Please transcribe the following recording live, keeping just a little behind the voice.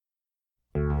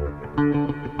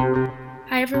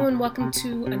Hi everyone, welcome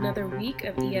to another week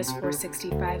of ES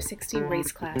 46560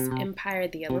 Race Class Empire,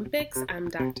 the Olympics. I'm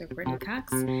Dr. Brittany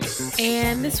Cox,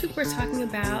 and this week we're talking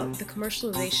about the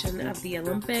commercialization of the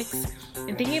Olympics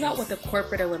and thinking about what the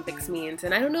corporate Olympics means.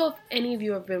 And I don't know if any of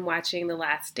you have been watching The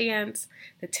Last Dance,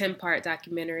 the 10-part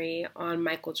documentary on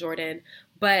Michael Jordan,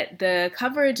 but the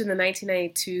coverage in the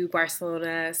 1992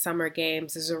 Barcelona Summer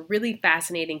Games is a really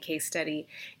fascinating case study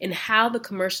in how the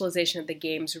commercialization of the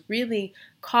games really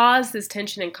caused this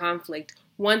tension and conflict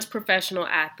once professional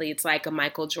athletes like a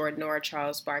Michael Jordan or a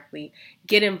Charles Barkley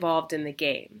get involved in the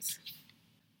games.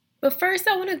 But first,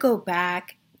 I want to go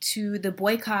back to the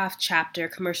Boykoff chapter,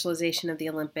 commercialization of the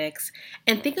Olympics,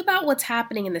 and think about what's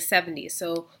happening in the 70s.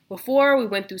 So before we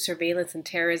went through surveillance and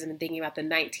terrorism and thinking about the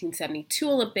 1972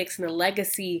 Olympics and the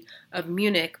legacy of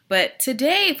Munich. But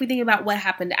today, if we think about what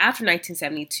happened after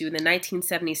 1972, the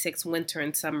 1976 Winter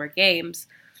and Summer Games,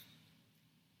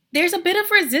 there's a bit of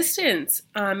resistance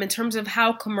in terms of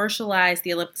how commercialized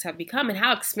the Olympics have become and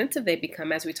how expensive they've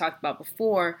become, as we talked about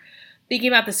before. Thinking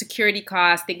about the security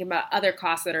costs, thinking about other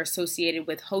costs that are associated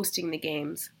with hosting the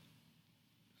games.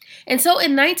 And so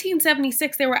in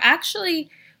 1976, there were actually,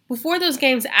 before those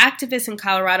games, activists in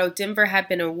Colorado, Denver had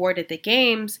been awarded the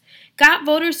games, got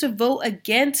voters to vote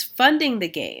against funding the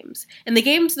games. And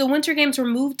the Winter Games were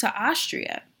moved to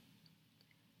Austria.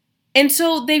 And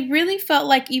so they really felt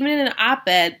like, even in an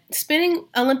op-ed, spending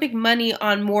Olympic money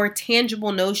on more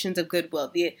tangible notions of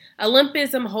goodwill, the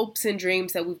Olympism hopes and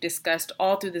dreams that we've discussed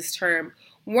all through this term,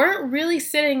 weren't really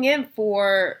sitting in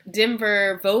for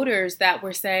Denver voters that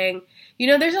were saying, you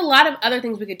know, there's a lot of other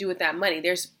things we could do with that money.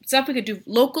 There's stuff we could do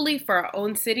locally for our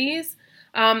own cities,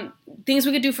 things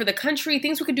we could do for the country,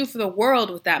 things we could do for the world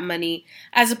with that money,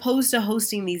 as opposed to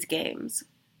hosting these games.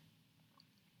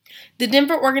 The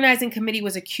Denver Organizing Committee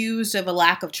was accused of a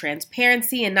lack of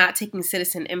transparency and not taking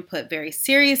citizen input very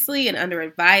seriously and under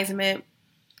advisement.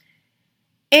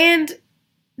 And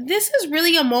this is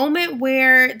really a moment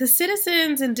where the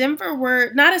citizens in Denver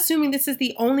were not assuming this is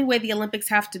the only way the Olympics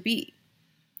have to be.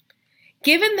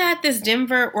 Given that this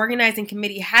Denver Organizing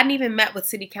Committee hadn't even met with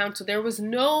City Council, there was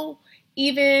no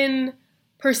even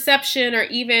perception or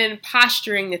even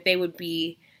posturing that they would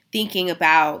be thinking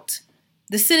about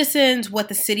the citizens, what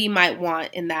the city might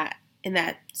want in that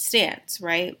stance,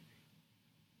 right?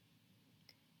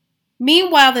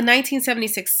 Meanwhile, the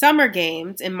 1976 Summer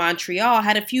Games in Montreal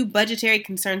had a few budgetary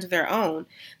concerns of their own.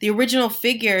 The original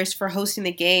figures for hosting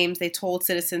the games, they told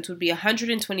citizens, would be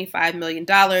 $125 million,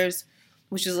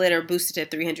 which was later boosted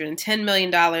to $310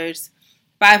 million,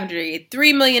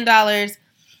 $583 million,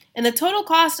 and the total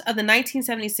cost of the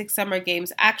 1976 Summer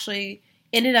Games actually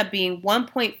ended up being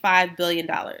 $1.5 billion,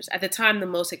 at the time the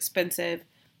most expensive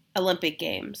Olympic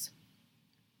Games.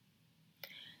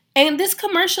 And this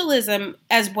commercialism,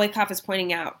 as Boykoff is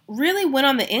pointing out, really went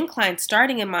on the incline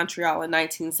starting in Montreal in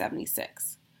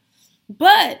 1976.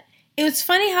 But it was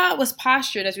funny how it was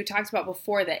postured, as we talked about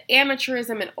before, that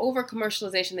amateurism and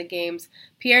over-commercialization of the games,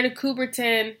 Pierre de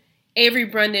Coubertin, Avery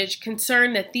Brundage,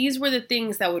 concerned that these were the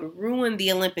things that would ruin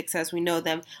the Olympics as we know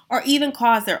them, or even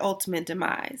cause their ultimate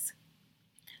demise.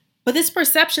 But this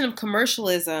perception of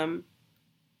commercialism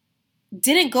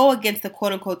didn't go against the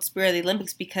quote-unquote spirit of the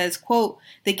Olympics because, quote,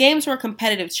 the games were a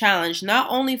competitive challenge not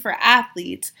only for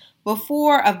athletes, but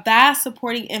for a vast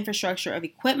supporting infrastructure of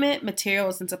equipment,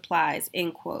 materials, and supplies,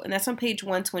 end quote. And that's on page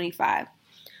 125.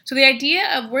 So the idea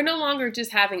of we're no longer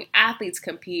just having athletes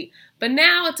compete, but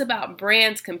now it's about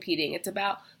brands competing. It's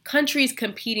about countries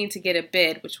competing to get a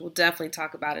bid, which we'll definitely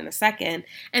talk about in a second,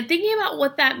 and thinking about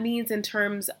what that means in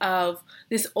terms of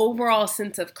this overall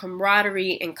sense of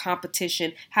camaraderie and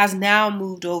competition has now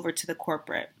moved over to the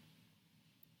corporate.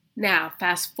 Now,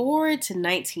 fast forward to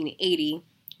 1980,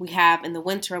 we have in the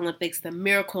Winter Olympics the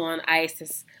Miracle on Ice,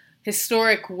 this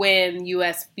historic win.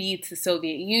 U.S. beats the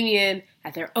Soviet Union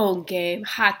at their own game,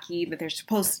 hockey, that they're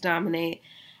supposed to dominate.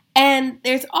 And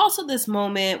there's also this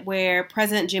moment where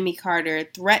President Jimmy Carter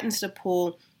threatens to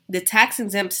pull the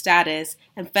tax-exempt status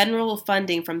and federal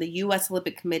funding from the U.S.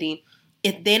 Olympic Committee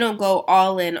if they don't go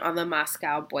all in on the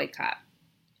Moscow boycott.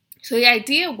 So the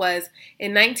idea was,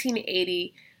 in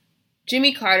 1980,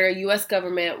 Jimmy Carter, U.S.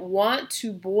 government, want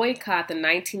to boycott the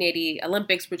 1980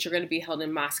 Olympics, which are going to be held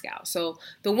in Moscow. So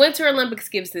the Winter Olympics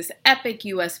gives this epic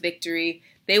U.S. victory.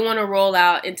 They want to roll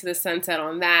out into the sunset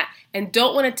on that and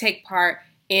don't want to take part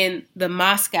in the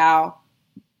Moscow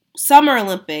Summer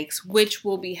Olympics, which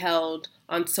will be held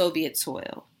on Soviet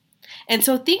soil. And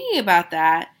so thinking about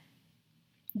that,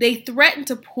 they threatened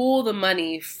to pull the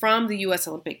money from the U.S.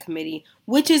 Olympic Committee,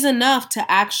 which is enough to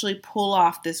actually pull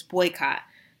off this boycott.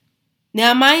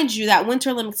 Now, mind you, that Winter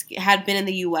Olympics had been in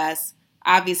the U.S.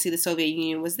 obviously the Soviet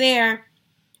Union was there.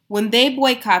 When they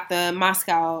boycott the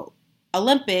Moscow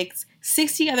Olympics,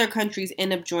 60 other countries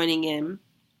end up joining in.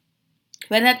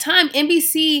 But at that time,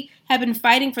 NBC had been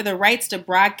fighting for the rights to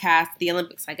broadcast the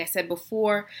Olympics. Like I said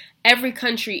before, every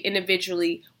country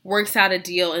individually works out a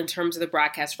deal in terms of the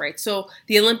broadcast rights. So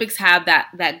the Olympics have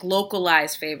that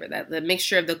localized flavor, that the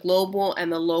mixture of the global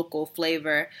and the local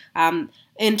flavor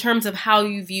in terms of how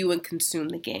you view and consume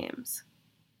the games.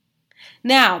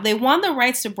 Now, they won the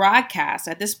rights to broadcast.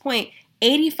 At this point,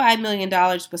 $85 million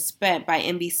was spent by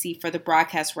NBC for the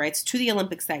broadcast rights to the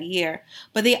Olympics that year,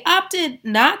 but they opted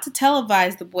not to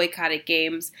televise the boycotted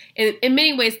games, in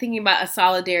many ways thinking about a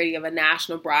solidarity of a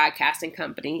national broadcasting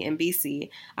company,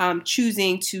 NBC,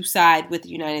 choosing to side with the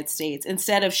United States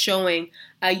instead of showing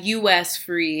a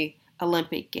U.S.-free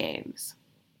Olympic Games.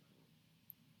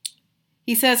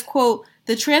 He says, quote,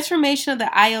 "The transformation of the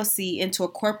IOC into a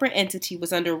corporate entity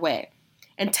was underway,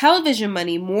 and television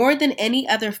money, more than any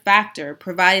other factor,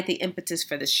 provided the impetus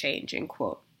for this change," end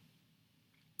quote.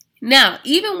 Now,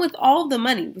 even with all the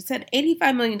money, we said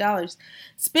 $85 million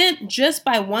spent just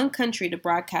by one country to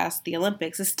broadcast the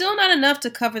Olympics, is still not enough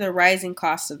to cover the rising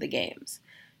costs of the games.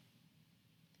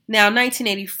 Now,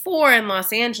 1984 in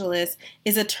Los Angeles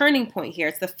is a turning point here.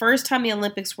 It's the first time the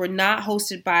Olympics were not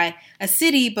hosted by a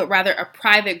city, but rather a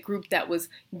private group that was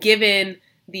given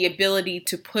the ability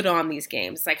to put on these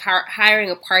games. It's like hiring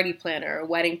a party planner or a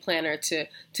wedding planner to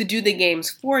do the games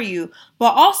for you.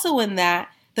 But also in that,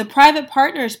 the private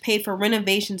partners paid for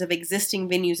renovations of existing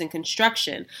venues and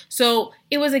construction. So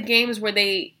it was a games where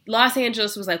Los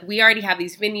Angeles was like, we already have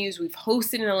these venues. We've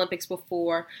hosted an Olympics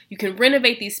before. You can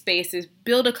renovate these spaces,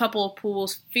 build a couple of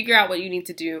pools, figure out what you need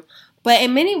to do. But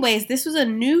in many ways, this was a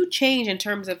new change in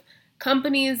terms of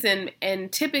companies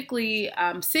and typically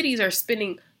cities are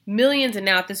spending millions, and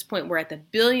now at this point we're at the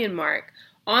billion mark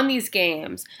on these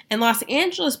games, and Los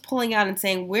Angeles pulling out and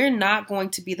saying we're not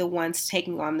going to be the ones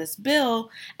taking on this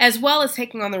bill, as well as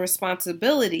taking on the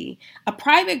responsibility. A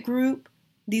private group,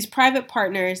 these private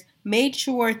partners, made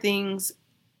sure things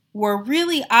were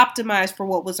really optimized for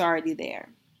what was already there.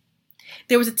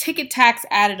 There was a ticket tax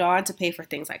added on to pay for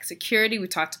things like security. We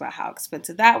talked about how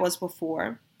expensive that was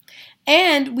before.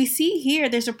 And we see here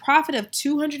there's a profit of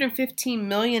 $215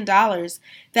 million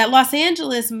that Los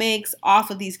Angeles makes off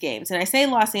of these games. And I say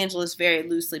Los Angeles very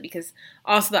loosely because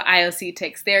also the IOC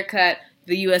takes their cut,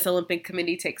 the U.S. Olympic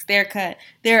Committee takes their cut.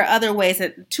 There are other ways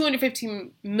that $215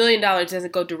 million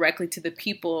doesn't go directly to the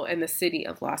people and the city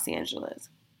of Los Angeles.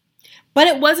 But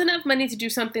it was enough money to do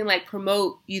something like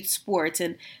promote youth sports.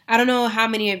 And I don't know how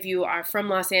many of you are from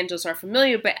Los Angeles or are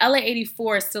familiar, but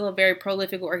LA84 is still a very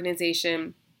prolific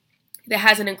organization that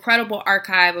has an incredible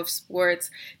archive of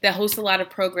sports, that hosts a lot of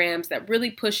programs, that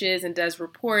really pushes and does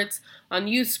reports on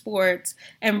youth sports,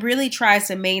 and really tries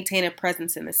to maintain a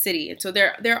presence in the city. And so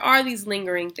there are these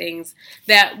lingering things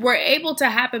that were able to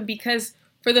happen because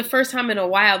for the first time in a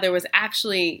while, there was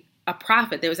actually a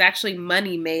profit. There was actually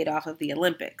money made off of the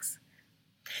Olympics.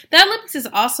 The Olympics is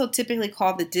also typically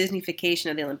called the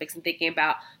Disneyfication of the Olympics, and thinking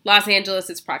about Los Angeles,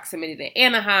 its proximity to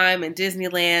Anaheim and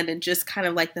Disneyland, and just kind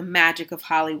of like the magic of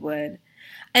Hollywood.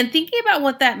 And thinking about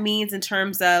what that means in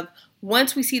terms of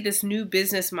once we see this new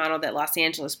business model that Los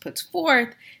Angeles puts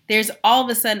forth, there's all of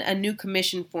a sudden a new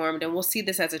commission formed, and we'll see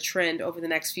this as a trend over the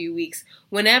next few weeks.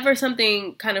 Whenever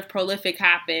something kind of prolific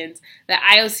happens, the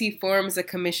IOC forms a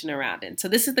commission around it. So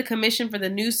this is the Commission for the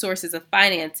New Sources of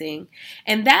Financing,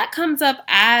 and that comes up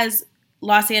as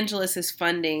Los Angeles is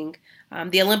funding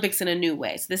the Olympics in a new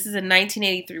way. So this is in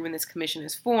 1983 when this commission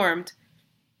is formed.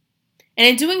 And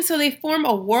in doing so, they form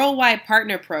a worldwide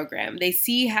partner program. They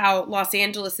see how Los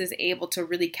Angeles is able to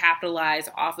really capitalize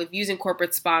off of using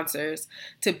corporate sponsors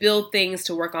to build things,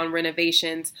 to work on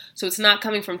renovations. So it's not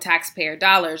coming from taxpayer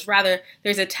dollars. Rather,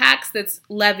 there's a tax that's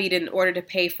levied in order to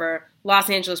pay for Los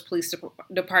Angeles Police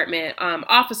Department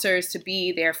officers to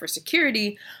be there for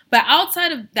security. But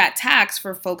outside of that tax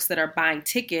for folks that are buying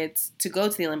tickets to go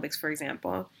to the Olympics, for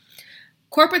example,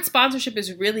 corporate sponsorship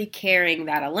is really carrying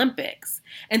that Olympics.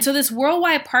 And so this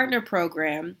worldwide partner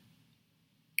program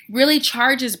really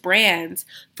charges brands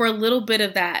for a little bit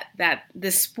of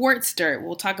the sports dirt.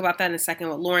 We'll talk about that in a second,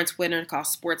 what Lawrence Winter calls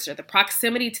sports dirt, the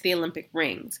proximity to the Olympic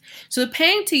rings. So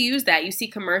paying to use that, you see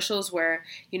commercials where,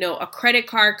 a credit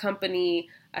card company,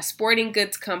 a sporting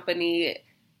goods company,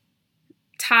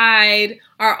 Tide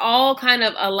are all kind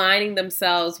of aligning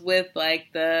themselves with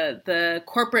like the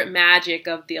corporate magic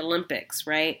of the Olympics,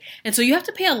 right? And so you have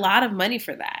to pay a lot of money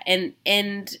for that.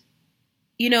 And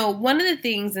one of the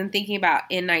things in thinking about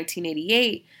in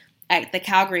 1988 at the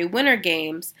Calgary Winter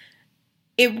Games,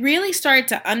 it really started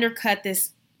to undercut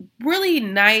this really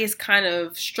nice kind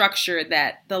of structure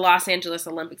that the Los Angeles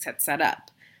Olympics had set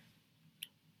up.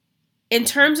 In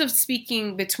terms of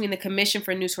speaking between the Commission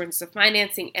for New Sources of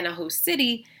Financing and a host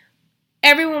city,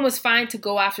 everyone was fine to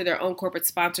go after their own corporate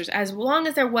sponsors as long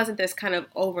as there wasn't this kind of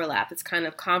overlap, this kind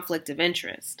of conflict of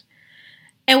interest.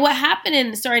 And what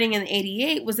happened starting in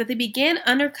 '88 was that they began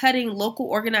undercutting local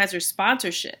organizers'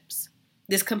 sponsorships.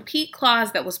 This compete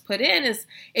clause that was put in is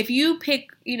if you pick,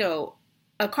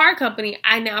 a car company,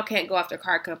 I now can't go after a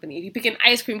car company. If you pick an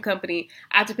ice cream company,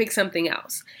 I have to pick something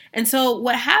else. And so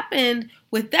what happened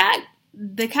with that,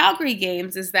 the Calgary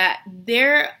Games, is that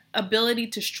their ability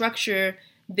to structure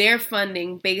their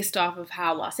funding based off of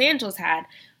how Los Angeles had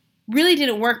really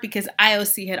didn't work because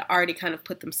IOC had already kind of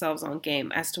put themselves on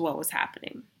game as to what was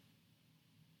happening.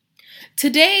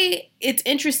 Today, it's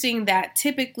interesting that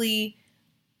typically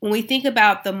when we think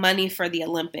about the money for the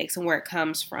Olympics and where it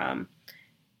comes from,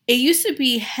 it used to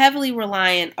be heavily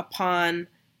reliant upon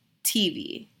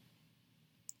TV.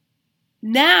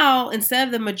 Now, instead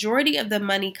of the majority of the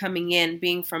money coming in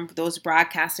being from those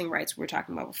broadcasting rights we were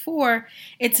talking about before,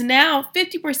 it's now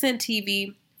 50%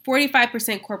 TV,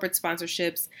 45% corporate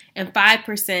sponsorships, and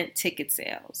 5% ticket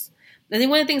sales. I think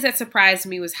one of the things that surprised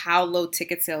me was how low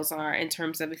ticket sales are in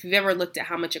terms of if you've ever looked at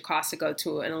how much it costs to go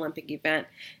to an Olympic event.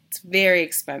 It's very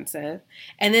expensive.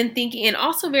 And then and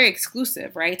also very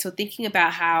exclusive, right? So thinking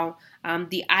about how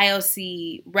the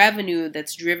IOC revenue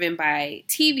that's driven by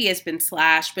TV has been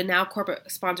slashed, but now corporate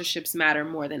sponsorships matter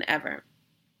more than ever.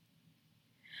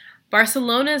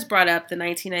 Barcelona has brought up the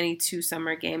 1992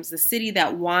 Summer Games. The city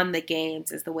that won the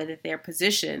games is the way that they're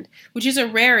positioned, which is a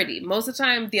rarity. Most of the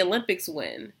time, the Olympics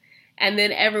win, and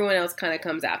then everyone else kind of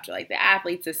comes after. Like the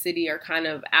athletes, the city are kind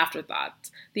of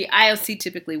afterthoughts. The IOC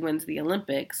typically wins the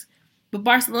Olympics, but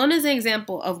Barcelona is an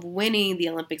example of winning the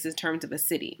Olympics in terms of a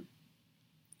city.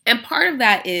 And part of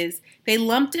that is they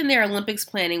lumped in their Olympics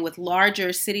planning with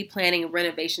larger city planning and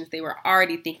renovations they were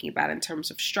already thinking about in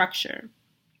terms of structure.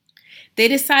 They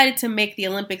decided to make the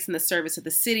Olympics in the service of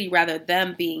the city rather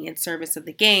than being in service of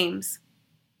the games.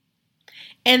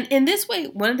 And in this way,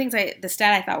 one of the things the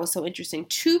stat I thought was so interesting,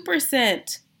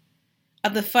 2%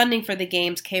 of the funding for the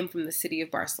games came from the city of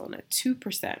Barcelona,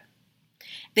 2%.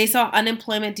 They saw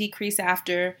unemployment decrease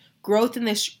after, growth in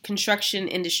the construction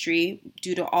industry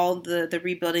due to all the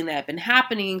rebuilding that had been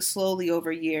happening slowly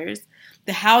over years.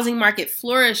 The housing market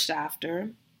flourished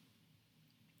after.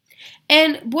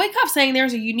 And Boykop's saying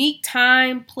there's a unique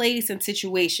time, place, and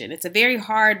situation. It's a very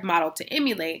hard model to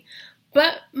emulate.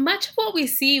 But much of what we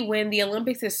see when the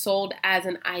Olympics is sold as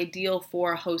an ideal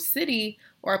for a host city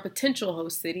or a potential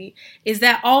host city is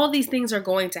that all of these things are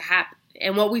going to happen.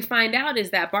 And what we find out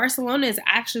is that Barcelona is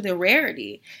actually the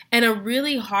rarity and a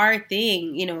really hard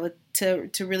thing, to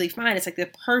really find. It's like the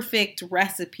perfect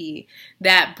recipe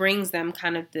that brings them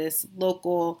kind of this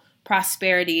local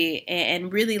prosperity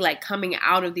and really like coming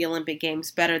out of the Olympic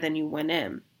Games better than you went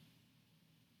in.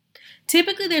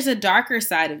 Typically, there's a darker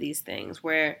side of these things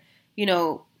where,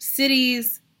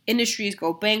 cities, industries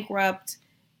go bankrupt,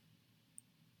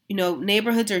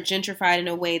 neighborhoods are gentrified in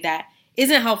a way that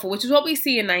isn't helpful, which is what we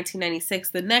see in 1996,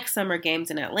 the next Summer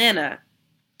Games in Atlanta.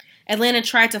 Atlanta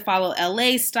tried to follow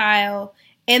LA style,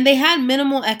 and they had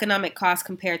minimal economic costs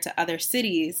compared to other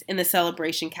cities in the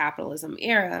celebration capitalism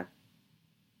era.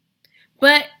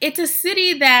 But it's a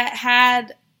city that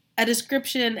had a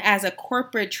description as a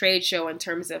corporate trade show in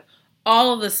terms of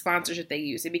all of the sponsorship they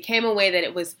used. It became a way that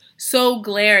it was so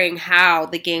glaring how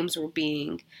the games were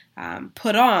being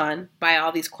put on by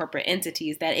all these corporate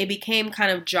entities that it became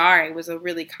kind of jarring. It was a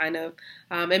really kind of,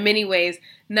 in many ways,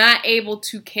 not able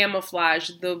to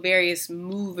camouflage the various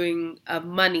moving of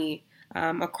money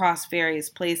across various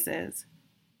places.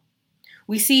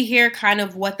 We see here kind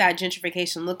of what that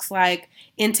gentrification looks like.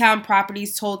 In-town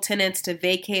properties told tenants to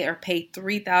vacate or pay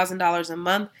 $3,000 a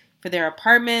month for their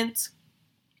apartments.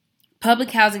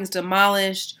 Public housing is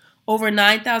demolished. Over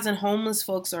 9,000 homeless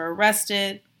folks are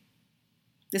arrested.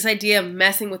 This idea of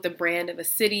messing with the brand of a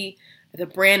city, the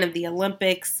brand of the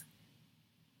Olympics.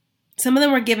 Some of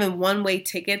them were given one-way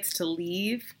tickets to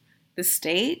leave the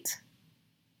state.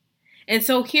 And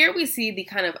so here we see the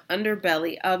kind of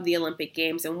underbelly of the Olympic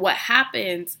Games and what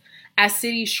happens as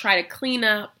cities try to clean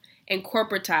up and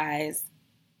corporatize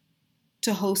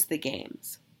to host the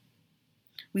games.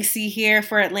 We see here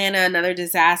for Atlanta another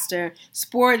disaster.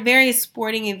 Various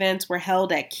sporting events were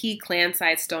held at key Klan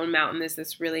sites. Stone Mountain is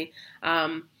this really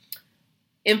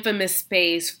infamous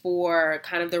space for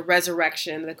kind of the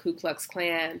resurrection of the Ku Klux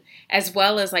Klan, as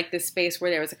well as like this space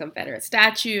where there was a Confederate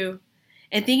statue.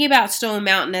 And thinking about Stone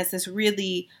Mountain as this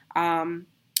really kind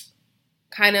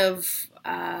of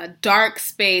dark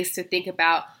space to think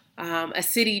about a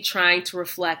city trying to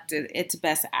reflect its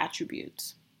best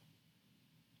attributes.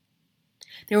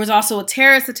 There was also a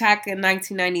terrorist attack in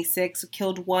 1996,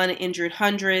 killed one, injured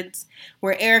hundreds,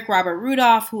 where Eric Robert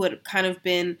Rudolph, who had kind of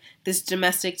been this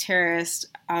domestic terrorist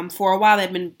for a while,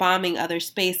 had been bombing other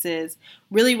spaces,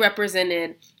 really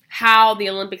represented how the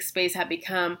Olympic space had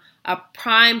become a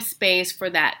prime space for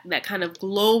that kind of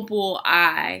global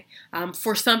eye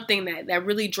for something that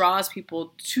really draws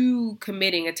people to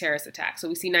committing a terrorist attack. So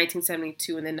we see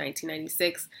 1972 and then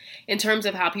 1996 in terms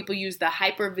of how people use the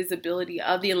hyper visibility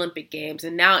of the Olympic Games,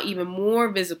 and now even more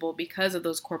visible because of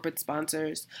those corporate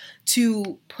sponsors,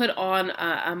 to put on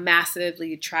a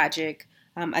massively tragic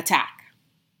attack.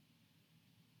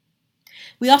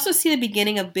 We also see the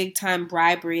beginning of big-time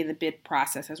bribery in the bid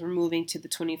process as we're moving to the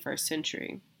 21st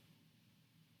century.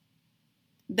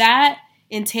 That,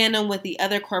 in tandem with the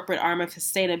other corporate arm of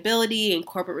sustainability and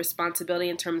corporate responsibility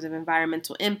in terms of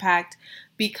environmental impact,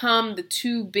 become the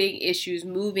two big issues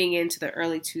moving into the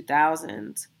early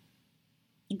 2000s.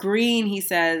 Green, he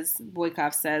says,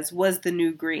 Boykoff says, was the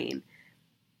new green.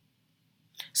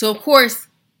 So, of course,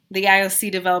 the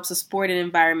IOC develops a Sport and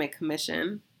Environment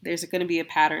Commission. There's going to be a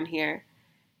pattern here.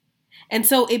 And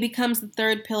so it becomes the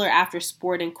third pillar after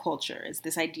sport and culture, is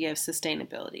this idea of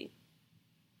sustainability.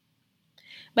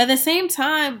 But at the same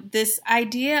time, this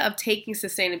idea of taking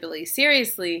sustainability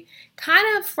seriously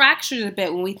kind of fractures a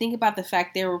bit when we think about the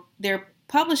fact they're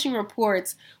publishing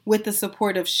reports with the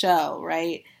support of Shell,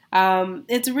 right?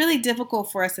 It's really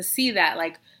difficult for us to see that,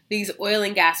 like these oil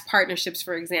and gas partnerships,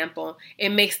 for example, it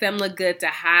makes them look good to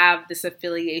have this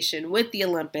affiliation with the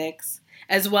Olympics,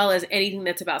 as well as anything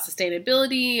that's about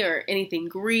sustainability or anything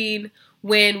green,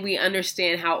 when we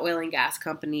understand how oil and gas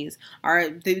companies are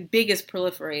the biggest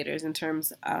proliferators in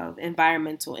terms of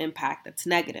environmental impact that's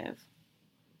negative.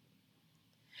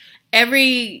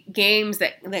 Every games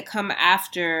that come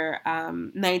after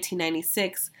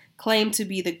 1996 claim to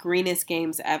be the greenest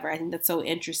games ever. I think that's so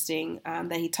interesting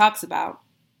that he talks about.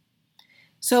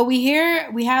 So we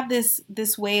have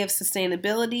this way of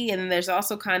sustainability, and then there's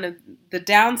also kind of the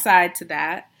downside to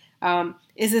that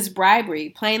is this bribery,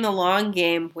 playing the long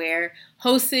game where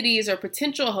host cities or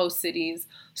potential host cities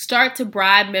start to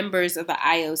bribe members of the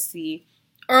IOC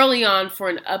early on for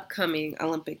an upcoming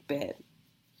Olympic bid.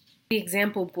 The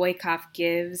example Boykoff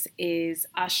gives is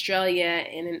Australia,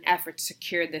 in an effort to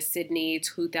secure the Sydney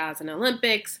 2000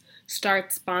 Olympics,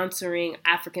 starts sponsoring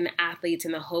African athletes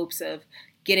in the hopes of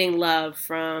getting love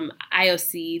from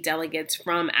IOC delegates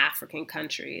from African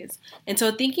countries. And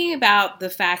so thinking about the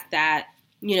fact that,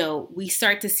 we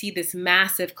start to see this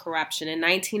massive corruption. In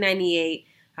 1998,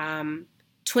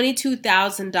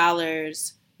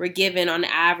 $22,000 were given on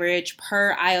average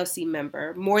per IOC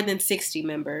member, more than 60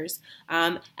 members,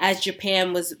 as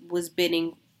Japan was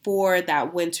bidding for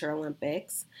that Winter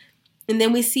Olympics. And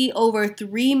then we see over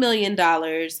 $3 million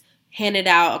handed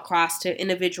out across to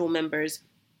individual members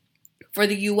for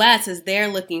the U.S. as they're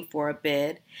looking for a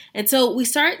bid. And so we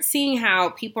start seeing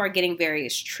how people are getting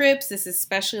various trips. This is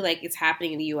especially like it's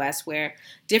happening in the U.S., where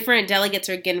different delegates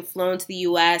are getting flown to the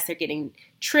U.S. They're getting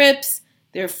trips.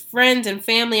 Their friends and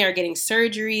family are getting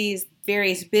surgeries,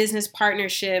 various business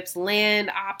partnerships, land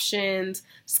options,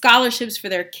 scholarships for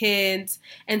their kids.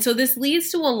 And so this leads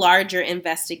to a larger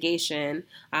investigation,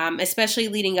 especially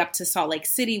leading up to Salt Lake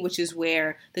City, which is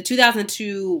where the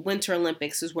 2002 Winter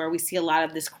Olympics is where we see a lot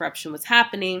of this corruption was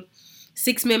happening.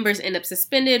 6 members end up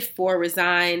suspended, 4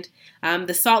 resigned.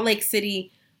 The Salt Lake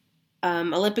City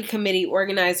Olympic Committee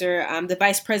organizer, the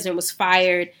vice president was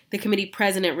fired, the committee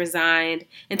president resigned.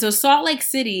 And so Salt Lake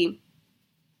City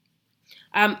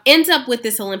ends up with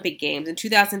this Olympic Games in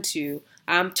 2002,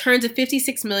 turns a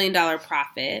 $56 million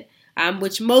profit,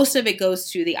 which most of it goes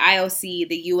to the IOC,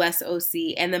 the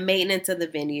USOC, and the maintenance of the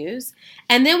venues.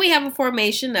 And then we have a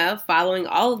formation of, following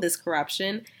all of this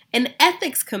corruption, an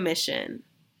ethics commission.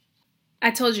 I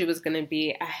told you it was going to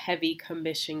be a heavy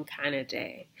commission kind of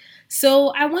day. So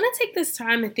I want to take this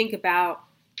time and think about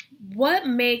what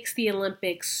makes the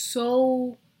Olympics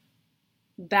so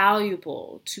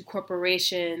valuable to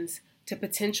corporations, to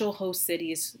potential host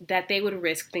cities, that they would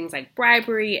risk things like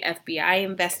bribery, FBI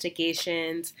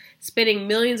investigations, spending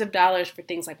millions of dollars for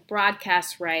things like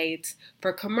broadcast rights,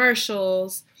 for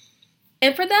commercials.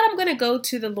 And for that, I'm going to go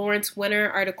to the Lawrence Winter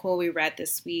article we read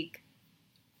this week.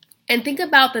 And think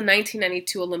about the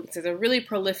 1992 Olympics as a really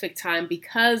prolific time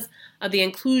because of the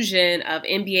inclusion of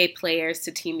NBA players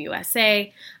to Team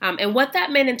USA, and what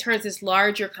that meant in terms of this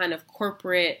larger kind of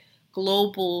corporate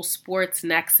global sports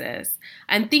nexus,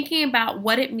 and thinking about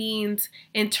what it means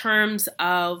in terms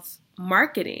of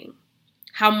marketing.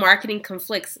 how marketing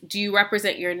conflicts. Do you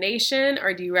represent your nation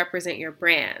or do you represent your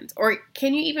brand? Or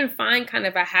can you even find kind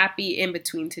of a happy in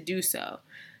between to do so?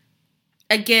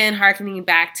 Again, hearkening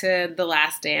back to The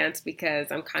Last Dance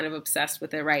because I'm kind of obsessed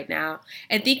with it right now.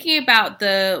 And thinking about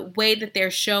the way that they're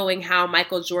showing how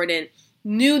Michael Jordan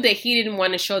knew that he didn't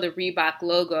want to show the Reebok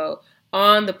logo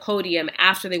on the podium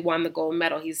after they won the gold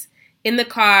medal. He's in the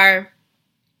car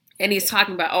and he's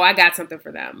talking about, oh, I got something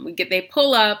for them. They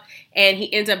pull up and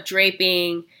he ends up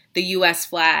draping the U.S.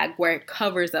 flag where it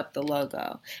covers up the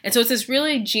logo. And so it's this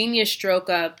really genius stroke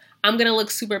of, I'm going to look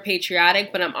super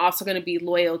patriotic, but I'm also going to be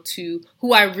loyal to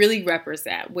who I really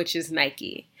represent, which is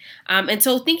Nike. And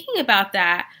so thinking about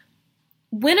that,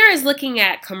 Winner is looking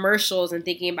at commercials and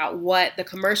thinking about what the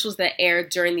commercials that air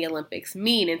during the Olympics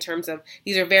mean in terms of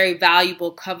these are very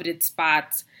valuable, coveted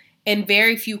spots, and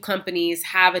very few companies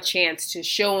have a chance to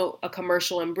show a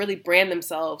commercial and really brand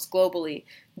themselves globally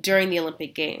during the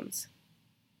Olympic Games.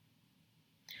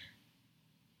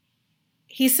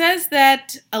 He says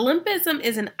that Olympism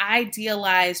is an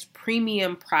idealized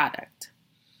premium product.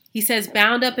 He says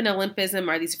bound up in Olympism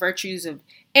are these virtues of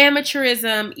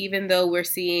amateurism, even though we're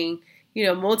seeing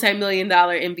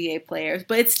multi-million-dollar NBA players,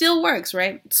 but it still works,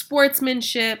 right?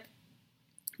 Sportsmanship,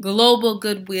 global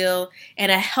goodwill,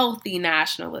 and a healthy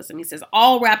nationalism. He says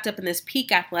all wrapped up in this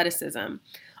peak athleticism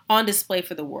on display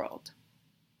for the world.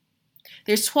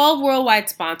 There's 12 worldwide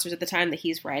sponsors at the time that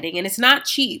he's writing, and it's not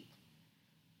cheap.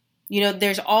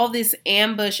 There's all this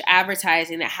ambush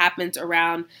advertising that happens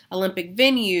around Olympic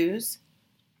venues,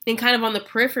 and kind of on the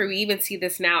periphery, we even see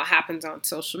this now, it happens on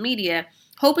social media,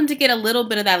 hoping to get a little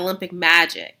bit of that Olympic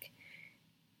magic,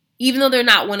 even though they're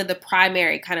not one of the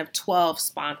primary kind of 12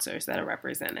 sponsors that are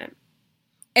represented.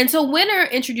 And so Winner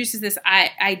introduces this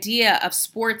idea of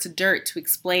sports dirt to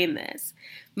explain this.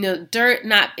 Dirt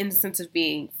not in the sense of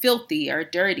being filthy or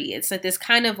dirty. It's like this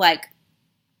kind of like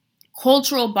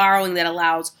cultural borrowing that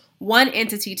allows one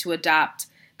entity to adopt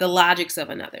the logics of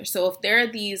another. So if there are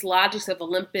these logics of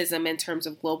Olympism in terms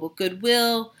of global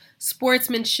goodwill,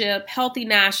 sportsmanship, healthy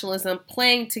nationalism,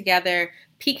 playing together,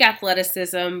 peak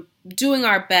athleticism, doing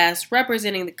our best,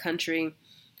 representing the country,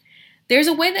 there's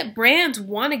a way that brands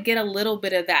want to get a little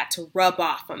bit of that to rub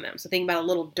off on them. So think about a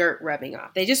little dirt rubbing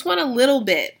off. They just want a little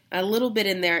bit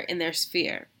in their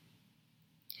sphere.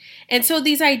 And so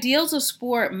these ideals of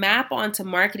sport map onto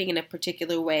marketing in a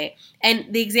particular way.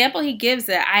 And the example he gives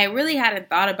that I really hadn't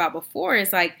thought about before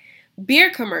is like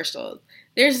beer commercials.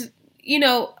 There's,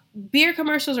 beer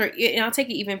commercials are, and I'll take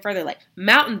it even further, like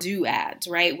Mountain Dew ads,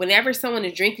 right? Whenever someone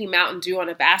is drinking Mountain Dew on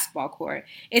a basketball court,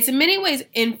 it's in many ways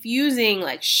infusing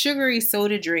like sugary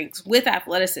soda drinks with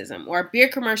athleticism, or beer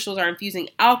commercials are infusing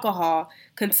alcohol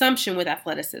consumption with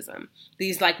athleticism.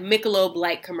 These like Michelob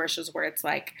Light commercials where it's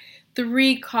like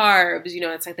 3 carbs,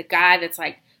 it's like the guy that's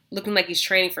like looking like he's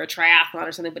training for a triathlon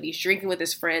or something, but he's drinking with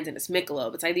his friends and it's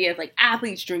Michelob. It's the idea of like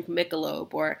athletes drink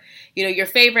Michelob, or, your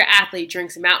favorite athlete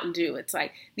drinks Mountain Dew. It's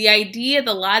like the idea,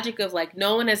 the logic of like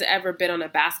no one has ever been on a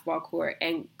basketball court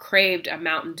and craved a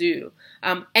Mountain Dew.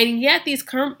 And yet these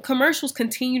commercials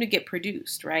continue to get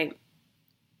produced, right?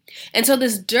 And so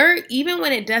this dirt, even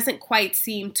when it doesn't quite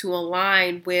seem to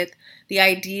align with the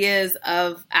ideas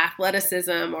of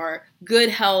athleticism or good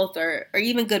health or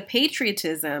even good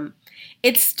patriotism,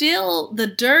 it's still, the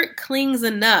dirt clings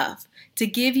enough to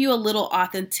give you a little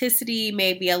authenticity,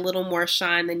 maybe a little more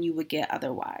shine than you would get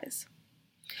otherwise.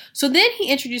 So then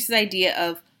he introduces the idea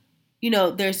of,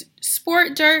 there's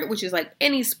sport dirt, which is like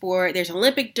any sport. There's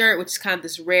Olympic dirt, which is kind of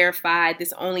this rarefied.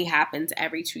 This only happens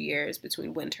every 2 years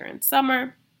between winter and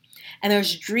summer. And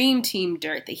there's Dream Team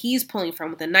dirt that he's pulling from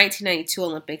with the 1992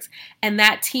 Olympics and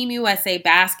that Team USA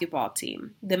basketball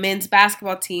team, the men's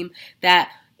basketball team that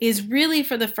is really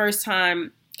for the first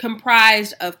time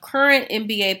comprised of current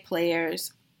NBA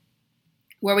players,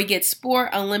 where we get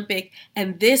sport, Olympic,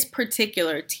 and this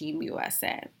particular Team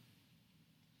USA.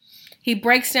 He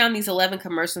breaks down these 11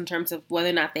 commercials in terms of whether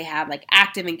or not they have like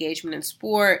active engagement in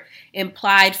sport,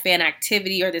 implied fan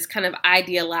activity, or this kind of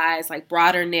idealized like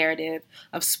broader narrative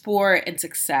of sport and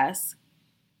success.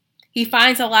 He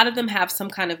finds a lot of them have some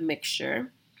kind of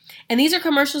mixture. And these are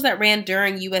commercials that ran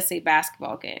during USA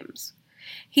basketball games.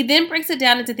 He then breaks it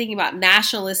down into thinking about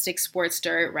nationalistic sports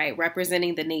dirt, right,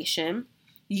 representing the nation.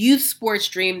 Youth sports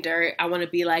dream dirt, I want to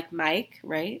be like Mike,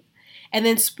 right? And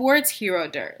then sports hero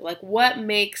dirt, like what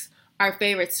makes our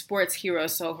favorite sports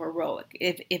heroes so heroic?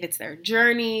 If it's their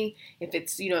journey, if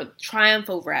it's, triumph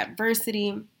over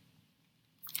adversity.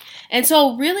 And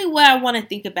so really what I want to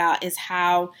think about is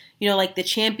how, like the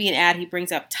Champion ad he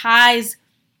brings up ties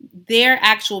their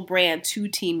actual brand to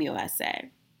Team USA.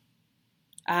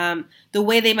 The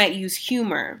way they might use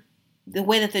humor, the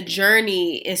way that the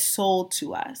journey is sold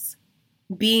to us.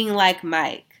 Being like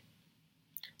Mike,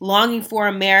 longing for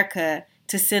America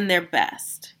to send their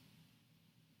best,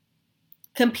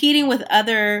 competing with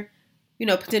other,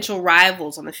 potential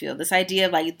rivals on the field. This idea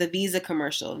of like the Visa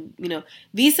commercial,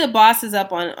 Visa bosses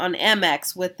up on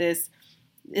Amex with this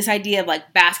idea of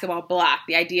like basketball block,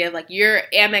 the idea of like your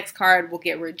Amex card will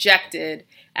get rejected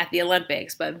at the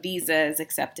Olympics, but Visa is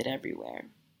accepted everywhere.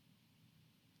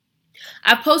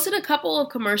 I've posted a couple of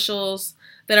commercials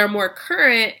that are more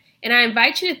current, and I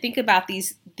invite you to think about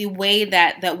these, the way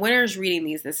that Winter's reading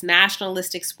these, this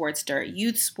nationalistic sports dirt,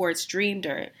 youth sports dream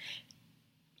dirt,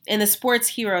 and the sports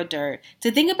hero dirt, to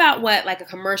think about what like a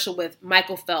commercial with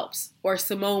Michael Phelps or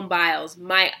Simone Biles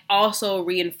might also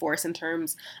reinforce in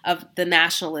terms of the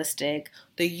nationalistic,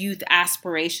 the youth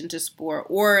aspiration to sport,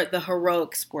 or the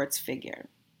heroic sports figure.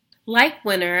 Like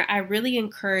Winter, I really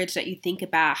encourage that you think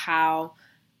about how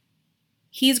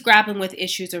he's grappling with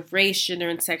issues of race, gender,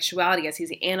 and sexuality as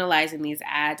he's analyzing these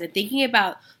ads and thinking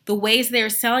about the ways they're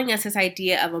selling us this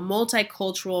idea of a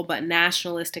multicultural but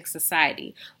nationalistic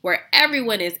society where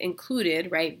everyone is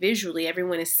included, right? Visually,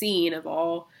 everyone is seen of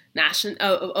all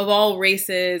of all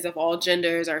races, of all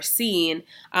genders are seen,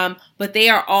 but they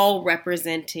are all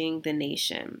representing the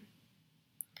nation.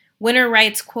 Winter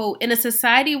writes, quote, "In a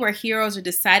society where heroes are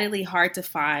decidedly hard to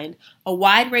find, a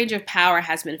wide range of power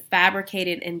has been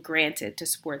fabricated and granted to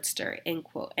sportster," end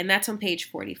quote. And that's on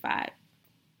page 45.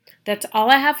 That's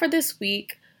all I have for this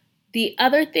week. The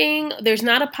other thing, there's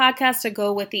not a podcast to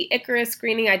go with the Icarus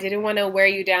screening. I didn't want to wear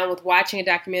you down with watching a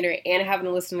documentary and having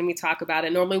to listen to me talk about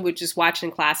it. Normally we'd just watch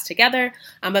in class together.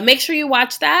 But make sure you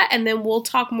watch that, and then we'll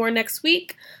talk more next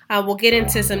week. We'll get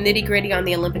into some nitty gritty on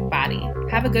the Olympic body.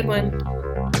 Have a good one.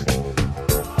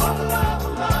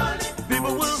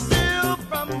 People will